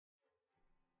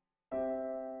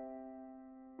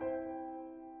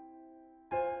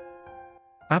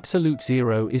Absolute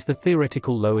zero is the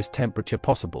theoretical lowest temperature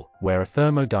possible, where a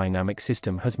thermodynamic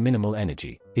system has minimal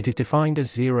energy. It is defined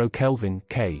as 0 Kelvin,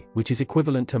 K, which is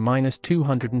equivalent to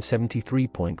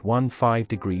 -273.15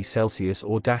 degrees Celsius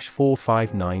or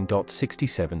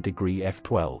 -459.67 degree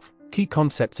F12. Key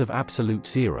concepts of absolute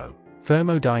zero.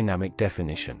 Thermodynamic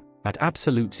definition. At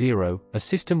absolute zero, a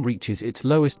system reaches its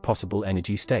lowest possible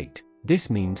energy state.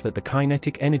 This means that the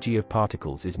kinetic energy of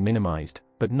particles is minimized,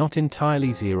 but not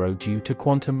entirely zero due to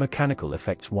quantum mechanical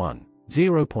effects. 1.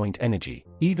 0-point energy.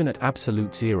 Even at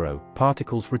absolute zero,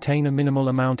 particles retain a minimal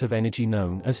amount of energy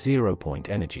known as 0-point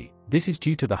energy. This is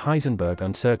due to the Heisenberg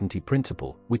uncertainty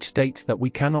principle, which states that we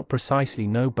cannot precisely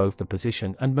know both the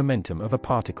position and momentum of a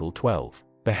particle. 12.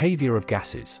 Behavior of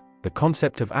gases. The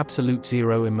concept of absolute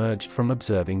zero emerged from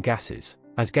observing gases.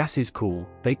 As gases cool,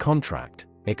 they contract.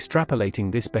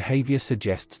 Extrapolating this behavior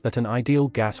suggests that an ideal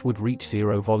gas would reach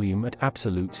zero volume at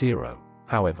absolute zero.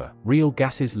 However, real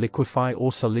gases liquefy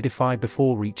or solidify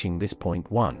before reaching this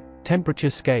point. 1. Temperature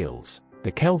scales.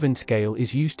 The Kelvin scale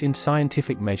is used in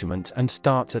scientific measurements and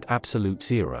starts at absolute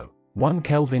zero. 1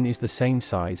 Kelvin is the same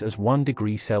size as 1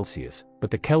 degree Celsius,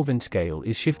 but the Kelvin scale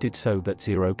is shifted so that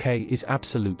 0 K is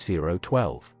absolute zero.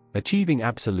 12. Achieving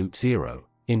absolute zero.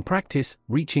 In practice,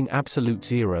 reaching absolute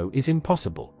zero is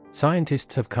impossible.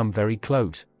 Scientists have come very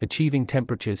close, achieving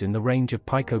temperatures in the range of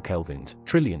picokelvins,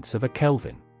 trillionths of a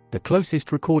Kelvin. The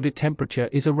closest recorded temperature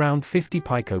is around 50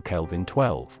 picokelvin.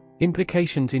 12.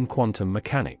 Implications in quantum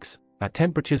mechanics. At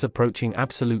temperatures approaching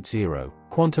absolute zero,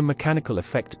 quantum mechanical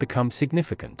effects become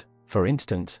significant. For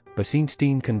instance,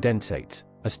 Bose-Einstein condensates,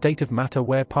 a state of matter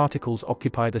where particles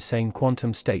occupy the same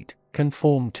quantum state, can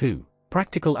form. 2.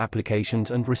 Practical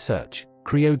applications and research.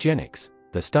 Cryogenics.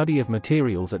 The study of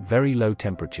materials at very low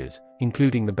temperatures,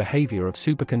 including the behavior of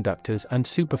superconductors and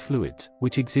superfluids,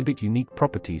 which exhibit unique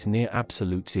properties near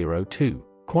absolute zero. 2.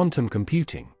 Quantum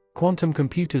computing. Quantum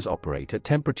computers operate at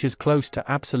temperatures close to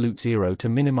absolute zero to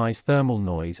minimize thermal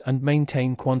noise and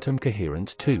maintain quantum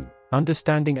coherence. 2.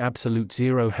 Understanding absolute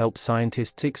zero helps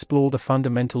scientists explore the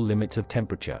fundamental limits of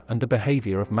temperature and the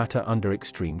behavior of matter under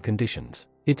extreme conditions.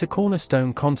 It's a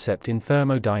cornerstone concept in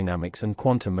thermodynamics and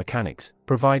quantum mechanics,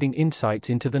 providing insights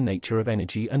into the nature of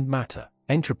energy and matter.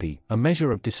 Entropy, a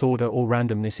measure of disorder or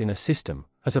randomness in a system,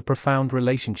 has a profound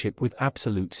relationship with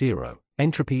absolute zero.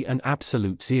 Entropy and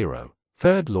absolute zero.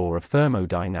 Third law of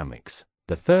thermodynamics.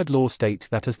 The third law states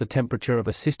that as the temperature of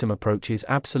a system approaches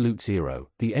absolute zero,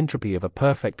 the entropy of a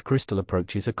perfect crystal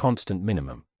approaches a constant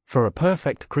minimum. For a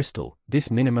perfect crystal,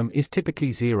 this minimum is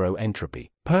typically zero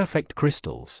entropy. Perfect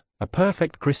crystals. A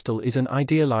perfect crystal is an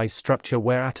idealized structure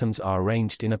where atoms are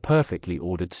arranged in a perfectly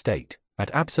ordered state. At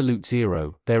absolute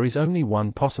zero, there is only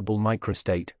one possible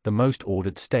microstate, the most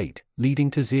ordered state,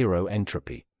 leading to zero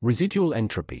entropy. Residual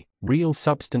entropy. Real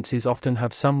substances often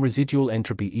have some residual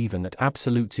entropy even at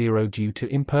absolute zero due to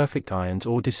imperfect ions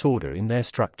or disorder in their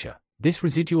structure. This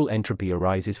residual entropy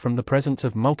arises from the presence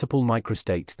of multiple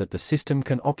microstates that the system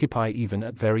can occupy even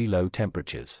at very low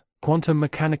temperatures. Quantum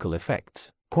mechanical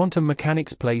effects. Quantum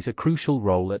mechanics plays a crucial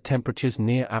role at temperatures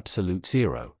near absolute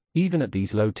zero. Even at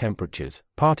these low temperatures,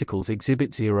 particles exhibit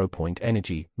 0-point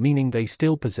energy, meaning they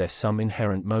still possess some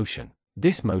inherent motion.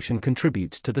 This motion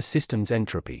contributes to the system's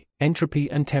entropy.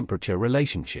 Entropy and temperature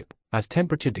relationship. As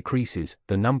temperature decreases,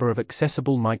 the number of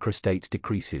accessible microstates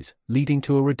decreases, leading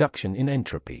to a reduction in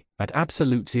entropy. At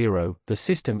absolute zero, the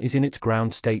system is in its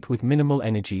ground state with minimal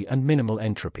energy and minimal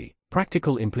entropy.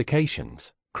 Practical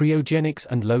implications. Cryogenics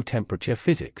and low-temperature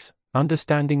physics.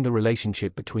 Understanding the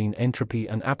relationship between entropy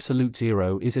and absolute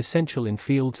zero is essential in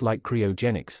fields like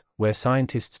cryogenics, where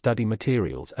scientists study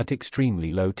materials at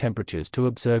extremely low temperatures to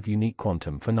observe unique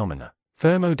quantum phenomena.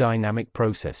 Thermodynamic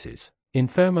processes. In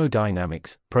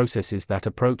thermodynamics, processes that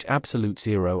approach absolute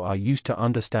zero are used to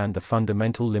understand the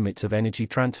fundamental limits of energy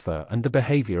transfer and the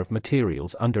behavior of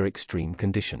materials under extreme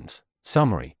conditions.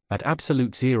 Summary. At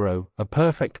absolute zero, a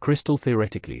perfect crystal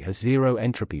theoretically has zero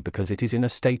entropy because it is in a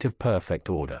state of perfect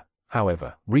order.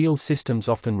 However, real systems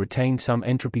often retain some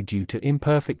entropy due to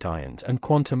imperfect ions and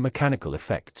quantum mechanical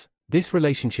effects. This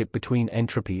relationship between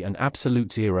entropy and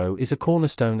absolute zero is a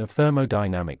cornerstone of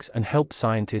thermodynamics and helps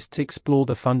scientists explore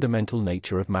the fundamental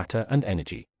nature of matter and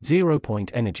energy. 0-point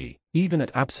energy. Even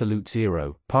at absolute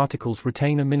zero, particles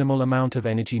retain a minimal amount of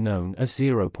energy known as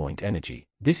 0-point energy.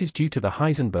 This is due to the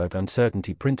Heisenberg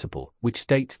uncertainty principle, which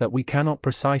states that we cannot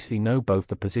precisely know both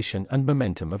the position and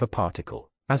momentum of a particle.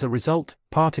 As a result,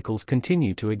 particles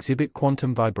continue to exhibit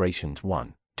quantum vibrations.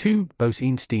 1. 2.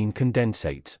 Bose-Einstein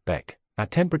condensates, Beck.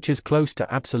 At temperatures close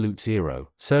to absolute zero,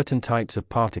 certain types of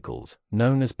particles,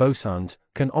 known as bosons,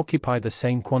 can occupy the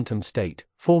same quantum state,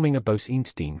 forming a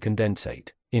Bose-Einstein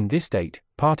condensate. In this state,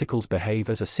 particles behave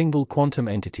as a single quantum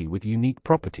entity with unique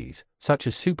properties, such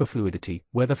as superfluidity,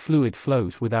 where the fluid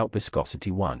flows without viscosity.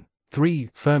 1.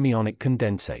 3. Fermionic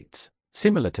condensates.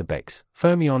 Similar to Beck's,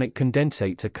 fermionic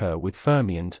condensates occur with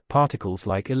fermions, particles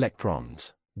like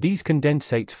electrons. These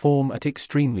condensates form at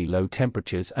extremely low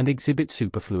temperatures and exhibit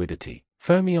superfluidity.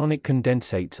 Fermionic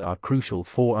condensates are crucial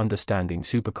for understanding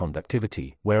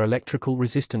superconductivity, where electrical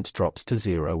resistance drops to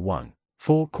 0. 1.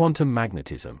 4. Quantum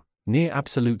magnetism. Near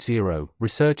absolute zero,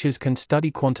 researchers can study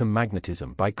quantum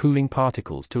magnetism by cooling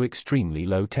particles to extremely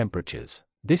low temperatures.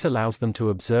 This allows them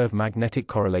to observe magnetic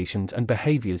correlations and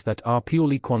behaviors that are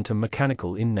purely quantum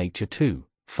mechanical in nature. 2.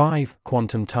 5.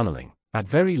 Quantum tunneling. At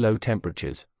very low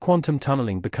temperatures, quantum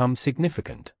tunneling becomes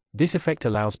significant. This effect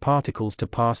allows particles to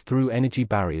pass through energy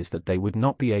barriers that they would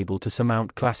not be able to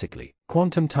surmount classically.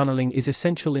 Quantum tunneling is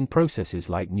essential in processes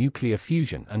like nuclear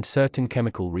fusion and certain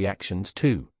chemical reactions.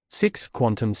 2. 6.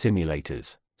 Quantum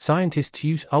simulators. Scientists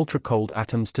use ultra-cold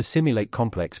atoms to simulate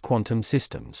complex quantum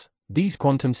systems. These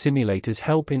quantum simulators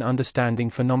help in understanding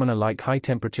phenomena like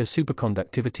high-temperature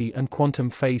superconductivity and quantum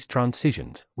phase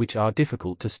transitions, which are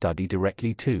difficult to study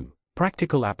directly. 2.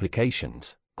 Practical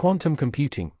applications. Quantum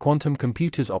computing. Quantum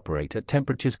computers operate at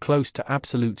temperatures close to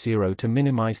absolute zero to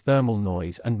minimize thermal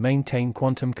noise and maintain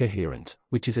quantum coherence,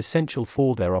 which is essential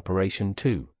for their operation.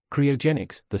 2.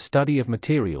 Cryogenics, the study of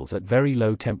materials at very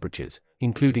low temperatures,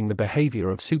 including the behavior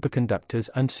of superconductors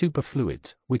and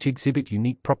superfluids, which exhibit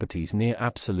unique properties near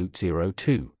absolute zero.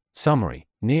 2. Summary.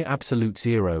 Near absolute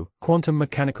zero, quantum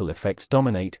mechanical effects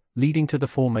dominate, leading to the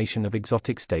formation of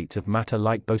exotic states of matter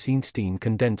like Bose-Einstein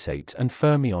condensates and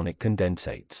fermionic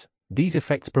condensates. These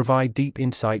effects provide deep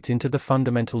insights into the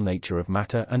fundamental nature of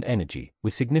matter and energy,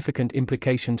 with significant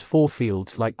implications for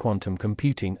fields like quantum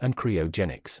computing and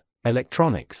cryogenics.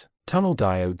 Electronics. Tunnel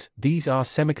diodes. These are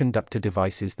semiconductor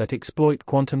devices that exploit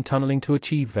quantum tunneling to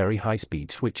achieve very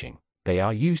high-speed switching. They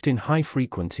are used in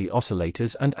high-frequency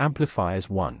oscillators and amplifiers.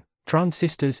 1.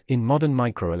 Transistors. In modern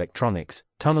microelectronics,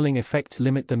 tunneling effects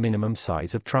limit the minimum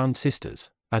size of transistors.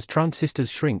 As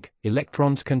transistors shrink,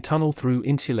 electrons can tunnel through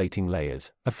insulating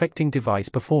layers, affecting device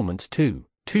performance. 2.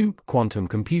 Quantum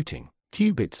computing.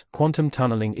 Qubits. Quantum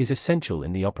tunneling is essential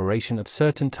in the operation of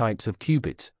certain types of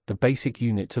qubits, the basic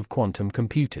units of quantum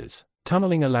computers.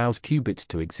 Tunneling allows qubits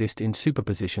to exist in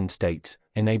superposition states,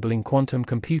 enabling quantum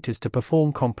computers to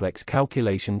perform complex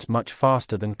calculations much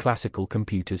faster than classical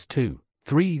computers. 2.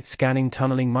 3. Scanning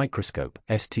tunneling microscope,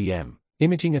 STM.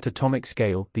 Imaging at atomic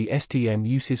scale. The STM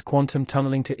uses quantum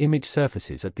tunneling to image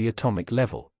surfaces at the atomic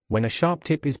level. When a sharp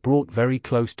tip is brought very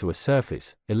close to a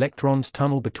surface, electrons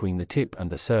tunnel between the tip and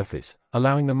the surface,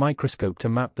 allowing the microscope to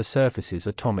map the surface's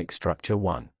atomic structure.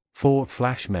 1. 4.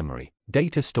 Flash memory.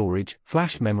 Data storage.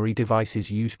 Flash memory devices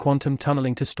use quantum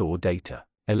tunneling to store data.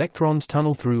 Electrons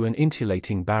tunnel through an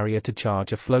insulating barrier to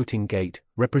charge a floating gate,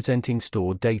 representing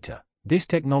stored data. This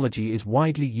technology is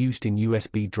widely used in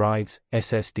USB drives,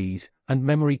 SSDs, and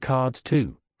memory cards.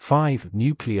 2. 5.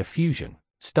 Nuclear fusion.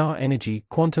 Star energy.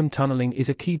 Quantum tunneling is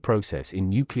a key process in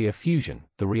nuclear fusion,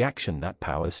 the reaction that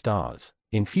powers stars.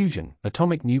 In fusion,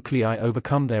 atomic nuclei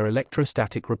overcome their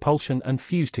electrostatic repulsion and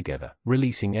fuse together,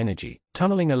 releasing energy.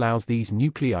 Tunneling allows these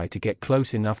nuclei to get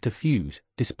close enough to fuse,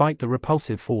 despite the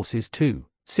repulsive forces. 2.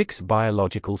 6.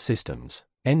 Biological systems.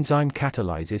 Enzyme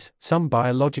catalysis. Some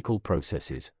biological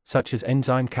processes, such as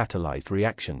enzyme-catalyzed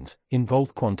reactions,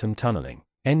 involve quantum tunneling.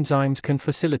 Enzymes can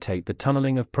facilitate the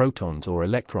tunneling of protons or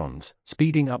electrons,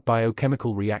 speeding up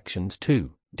biochemical reactions.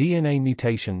 2. DNA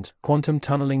mutations. Quantum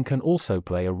tunneling can also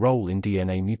play a role in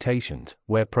DNA mutations,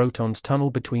 where protons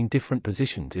tunnel between different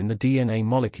positions in the DNA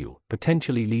molecule,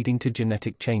 potentially leading to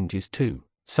genetic changes. 2.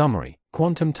 Summary.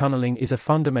 Quantum tunneling is a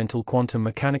fundamental quantum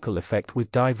mechanical effect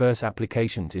with diverse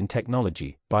applications in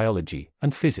technology, biology,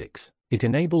 and physics. It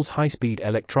enables high-speed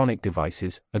electronic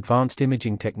devices, advanced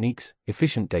imaging techniques,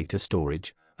 efficient data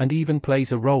storage, and even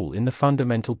plays a role in the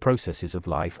fundamental processes of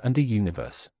life and the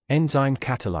universe. Enzyme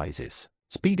catalysis.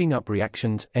 Speeding up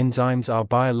reactions. Enzymes are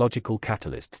biological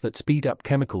catalysts that speed up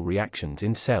chemical reactions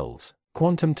in cells.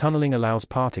 Quantum tunneling allows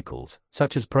particles,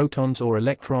 such as protons or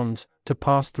electrons, to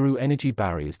pass through energy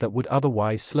barriers that would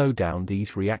otherwise slow down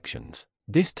these reactions.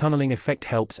 This tunneling effect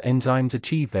helps enzymes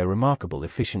achieve their remarkable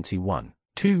efficiency. 1.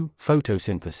 2.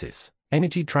 Photosynthesis.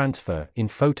 Energy transfer. In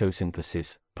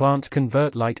photosynthesis, plants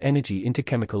convert light energy into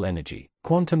chemical energy.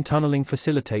 Quantum tunneling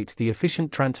facilitates the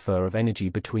efficient transfer of energy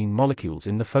between molecules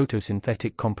in the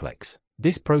photosynthetic complex.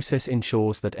 This process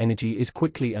ensures that energy is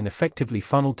quickly and effectively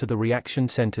funneled to the reaction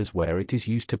centers where it is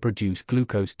used to produce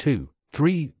glucose. 2.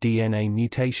 3. DNA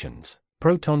mutations.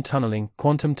 Proton tunneling.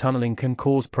 Quantum tunneling can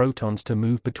cause protons to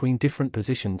move between different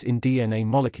positions in DNA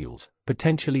molecules,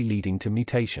 potentially leading to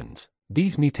mutations.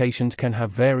 These mutations can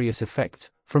have various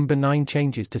effects, from benign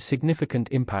changes to significant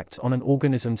impacts on an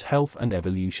organism's health and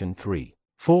evolution. 3.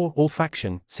 4.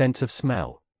 Olfaction, sense of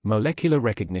smell. Molecular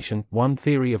recognition. One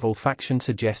theory of olfaction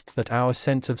suggests that our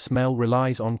sense of smell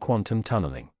relies on quantum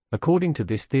tunneling. According to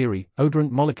this theory,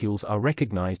 odorant molecules are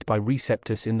recognized by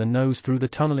receptors in the nose through the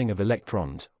tunneling of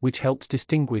electrons, which helps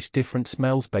distinguish different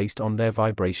smells based on their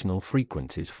vibrational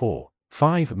frequencies. 4.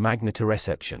 5.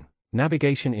 Magnetoreception.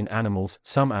 Navigation in animals.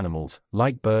 Some animals,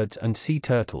 like birds and sea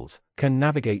turtles, can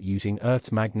navigate using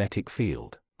Earth's magnetic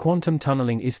field. Quantum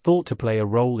tunneling is thought to play a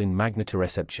role in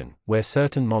magnetoreception, where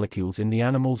certain molecules in the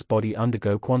animal's body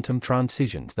undergo quantum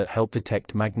transitions that help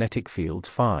detect magnetic fields.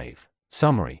 5.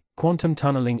 Summary. Quantum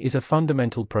tunneling is a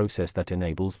fundamental process that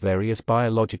enables various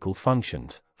biological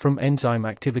functions, from enzyme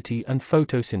activity and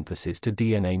photosynthesis to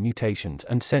DNA mutations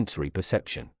and sensory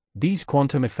perception. These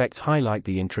quantum effects highlight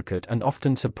the intricate and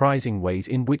often surprising ways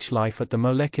in which life at the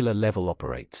molecular level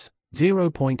operates.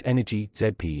 Zero-point energy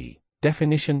 (ZPE).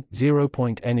 Definition: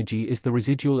 zero-point energy is the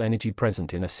residual energy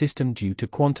present in a system due to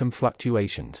quantum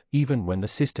fluctuations, even when the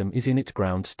system is in its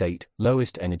ground state,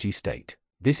 lowest energy state.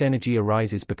 This energy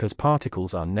arises because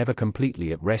particles are never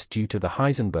completely at rest due to the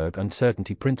Heisenberg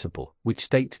uncertainty principle, which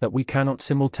states that we cannot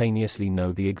simultaneously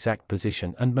know the exact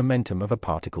position and momentum of a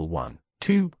particle. 1.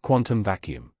 2. Quantum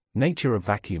vacuum. Nature of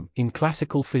vacuum. In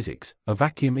classical physics, a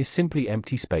vacuum is simply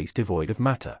empty space devoid of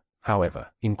matter.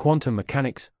 However, in quantum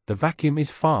mechanics, the vacuum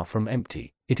is far from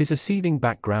empty. It is a seething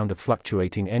background of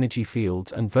fluctuating energy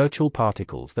fields and virtual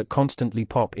particles that constantly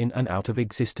pop in and out of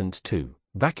existence. 2.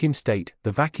 Vacuum state.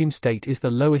 The vacuum state is the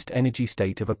lowest energy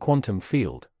state of a quantum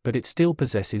field, but it still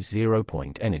possesses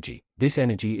zero-point energy. This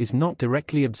energy is not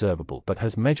directly observable but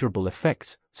has measurable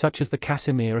effects, such as the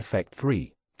Casimir effect.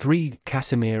 3.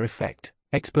 Casimir effect.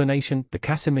 Explanation: the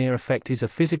Casimir effect is a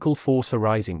physical force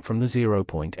arising from the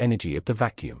zero-point energy of the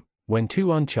vacuum. When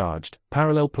two uncharged,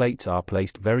 parallel plates are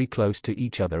placed very close to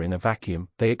each other in a vacuum,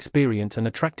 they experience an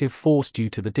attractive force due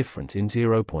to the difference in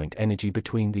zero-point energy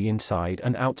between the inside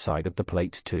and outside of the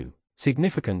plates. 2.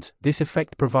 Significance: this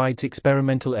effect provides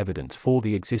experimental evidence for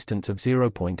the existence of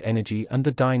zero-point energy and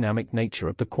the dynamic nature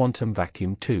of the quantum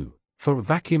vacuum. 2. For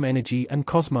vacuum energy and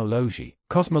cosmology.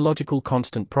 Cosmological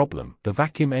constant problem. The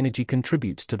vacuum energy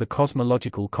contributes to the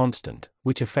cosmological constant,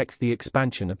 which affects the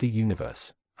expansion of the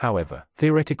universe. However,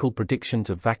 theoretical predictions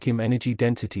of vacuum energy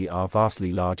density are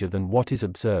vastly larger than what is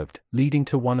observed, leading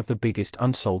to one of the biggest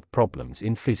unsolved problems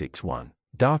in physics. 1.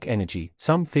 Dark energy.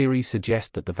 Some theories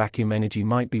suggest that the vacuum energy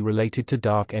might be related to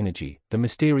dark energy, the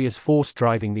mysterious force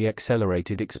driving the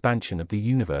accelerated expansion of the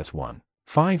universe. 1.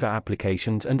 5.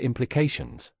 Applications and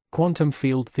implications. Quantum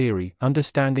field theory.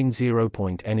 Understanding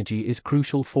zero-point energy is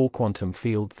crucial for quantum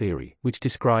field theory, which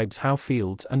describes how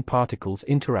fields and particles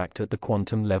interact at the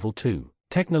quantum level. 2.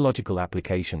 Technological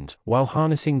applications. While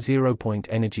harnessing zero-point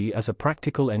energy as a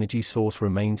practical energy source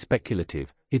remains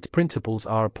speculative, its principles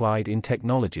are applied in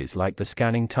technologies like the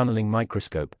scanning tunneling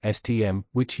microscope (STM),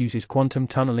 which uses quantum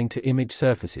tunneling to image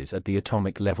surfaces at the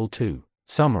atomic level. 2.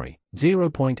 Summary: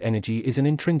 zero-point energy is an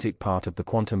intrinsic part of the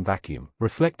quantum vacuum,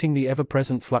 reflecting the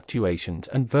ever-present fluctuations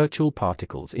and virtual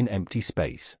particles in empty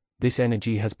space. This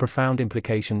energy has profound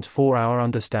implications for our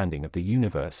understanding of the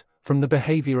universe, from the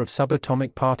behavior of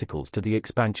subatomic particles to the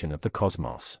expansion of the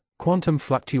cosmos. Quantum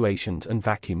fluctuations and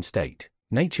vacuum state.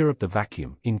 Nature of the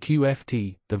vacuum. In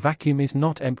QFT, the vacuum is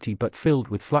not empty but filled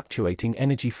with fluctuating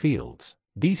energy fields.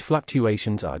 These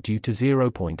fluctuations are due to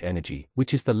zero-point energy,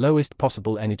 which is the lowest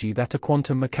possible energy that a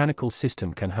quantum mechanical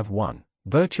system can have. 1.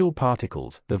 Virtual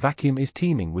particles. The vacuum is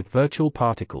teeming with virtual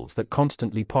particles that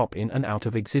constantly pop in and out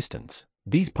of existence.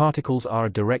 These particles are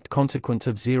a direct consequence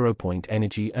of zero-point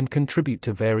energy and contribute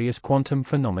to various quantum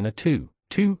phenomena. 2.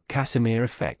 Casimir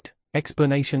effect.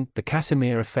 Explanation: the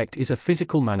Casimir effect is a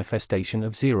physical manifestation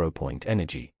of zero-point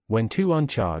energy. When two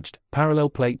uncharged, parallel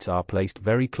plates are placed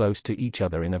very close to each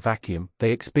other in a vacuum,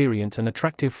 they experience an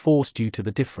attractive force due to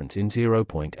the difference in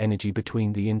zero-point energy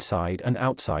between the inside and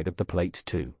outside of the plates.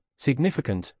 2.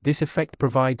 Significance: this effect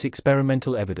provides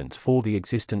experimental evidence for the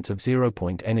existence of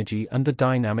zero-point energy and the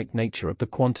dynamic nature of the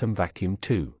quantum vacuum.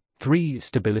 2. 3.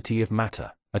 Stability of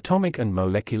matter. Atomic and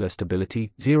molecular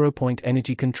stability. Zero-point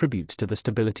energy contributes to the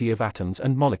stability of atoms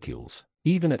and molecules.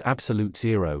 Even at absolute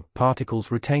zero,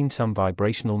 particles retain some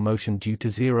vibrational motion due to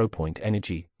zero-point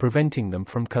energy, preventing them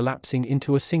from collapsing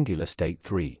into a singular state.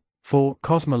 3. 4.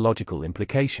 Cosmological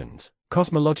implications.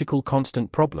 Cosmological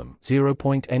constant problem.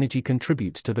 Zero-point energy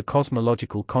contributes to the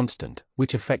cosmological constant,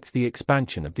 which affects the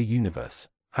expansion of the universe.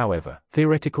 However,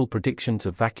 theoretical predictions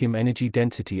of vacuum energy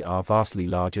density are vastly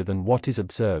larger than what is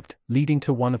observed, leading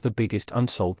to one of the biggest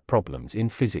unsolved problems in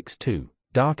physics. 2.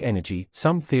 Dark energy.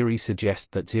 Some theories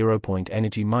suggest that zero-point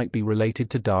energy might be related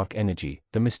to dark energy,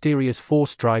 the mysterious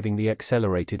force driving the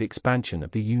accelerated expansion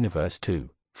of the universe too.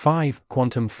 5.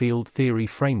 Quantum field theory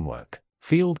framework.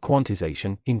 Field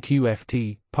quantization. In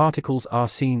QFT, particles are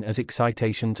seen as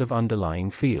excitations of underlying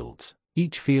fields.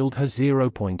 Each field has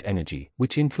zero-point energy,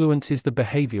 which influences the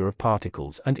behavior of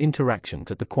particles and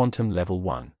interactions at the quantum level.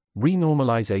 1.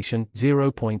 Renormalization.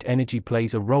 Zero-point energy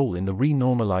plays a role in the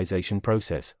renormalization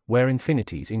process, where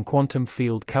infinities in quantum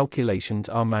field calculations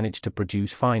are managed to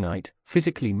produce finite,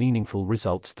 physically meaningful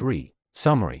results. 3.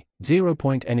 Summary.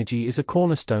 Zero-point energy is a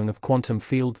cornerstone of quantum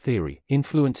field theory,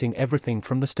 influencing everything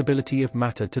from the stability of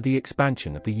matter to the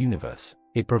expansion of the universe.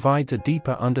 It provides a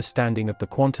deeper understanding of the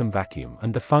quantum vacuum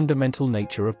and the fundamental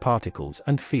nature of particles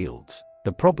and fields.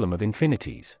 The problem of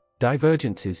infinities.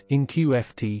 Divergences. In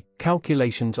QFT,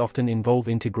 calculations often involve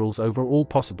integrals over all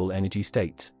possible energy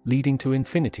states, leading to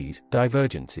infinities.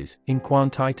 Divergences. In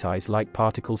quantities like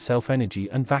particle self-energy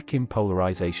and vacuum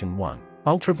polarization. 1.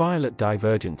 Ultraviolet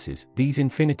divergences. These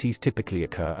infinities typically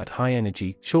occur at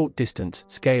high-energy, short-distance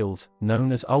scales,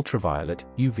 known as ultraviolet,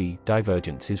 UV,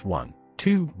 divergences. 1.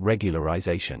 2.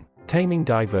 Regularization. Taming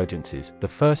divergences. The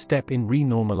first step in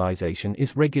renormalization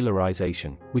is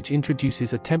regularization, which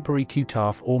introduces a temporary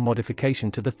QTAF or modification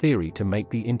to the theory to make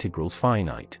the integrals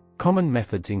finite. Common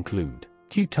methods include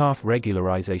QTAF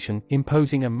regularization,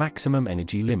 imposing a maximum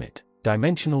energy limit;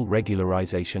 dimensional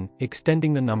regularization,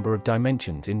 extending the number of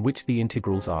dimensions in which the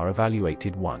integrals are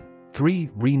evaluated. 1. 3.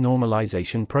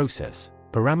 Renormalization process.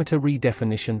 Parameter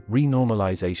redefinition.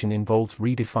 Renormalization involves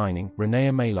redefining,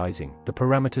 Renée-Mélizing, the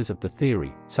parameters of the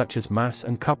theory, such as mass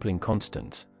and coupling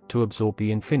constants, to absorb the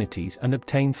infinities and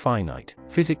obtain finite,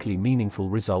 physically meaningful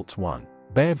results. 1.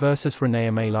 Baire versus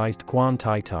Renée-Mélized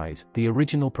quantities. The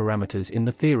original parameters in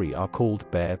the theory are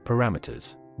called Baire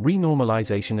parameters.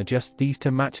 Renormalization adjusts these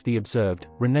to match the observed,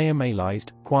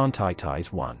 Renée-Mélized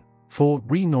quantities. 1. 4.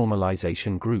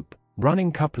 Renormalization group.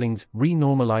 Running couplings.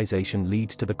 Renormalization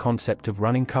leads to the concept of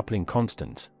running coupling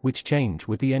constants, which change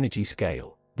with the energy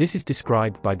scale. This is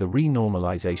described by the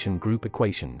renormalization group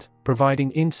equations,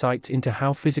 providing insights into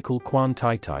how physical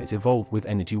quantities evolve with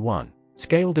energy. 1.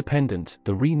 Scale dependence.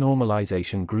 The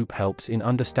renormalization group helps in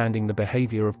understanding the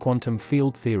behavior of quantum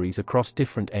field theories across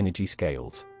different energy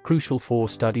scales, crucial for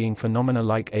studying phenomena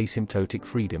like asymptotic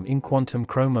freedom in quantum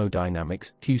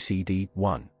chromodynamics, QCD.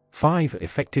 1. 5.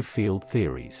 Effective field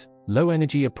theories.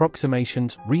 Low-energy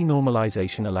approximations.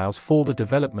 Renormalization allows for the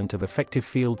development of effective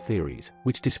field theories,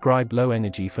 which describe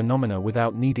low-energy phenomena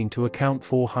without needing to account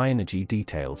for high-energy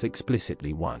details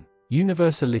explicitly. 1.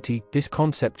 Universality. This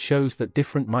concept shows that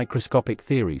different microscopic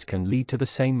theories can lead to the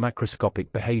same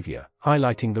macroscopic behavior,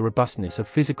 highlighting the robustness of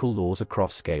physical laws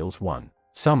across scales. 1.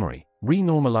 Summary.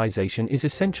 Renormalization is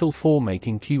essential for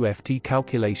making QFT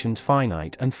calculations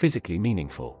finite and physically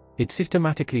meaningful. It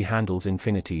systematically handles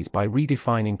infinities by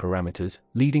redefining parameters,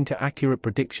 leading to accurate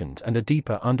predictions and a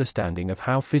deeper understanding of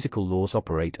how physical laws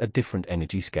operate at different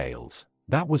energy scales.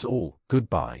 That was all.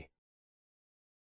 Goodbye.